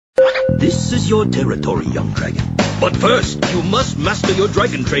This is your territory, young dragon. But first, you must master your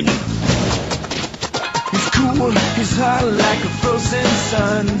dragon training. He's cool, he's hot like a frozen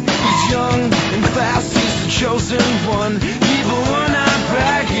sun. He's young and fast, he's the chosen one. Evil one-eyed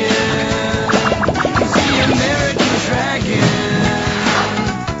dragon.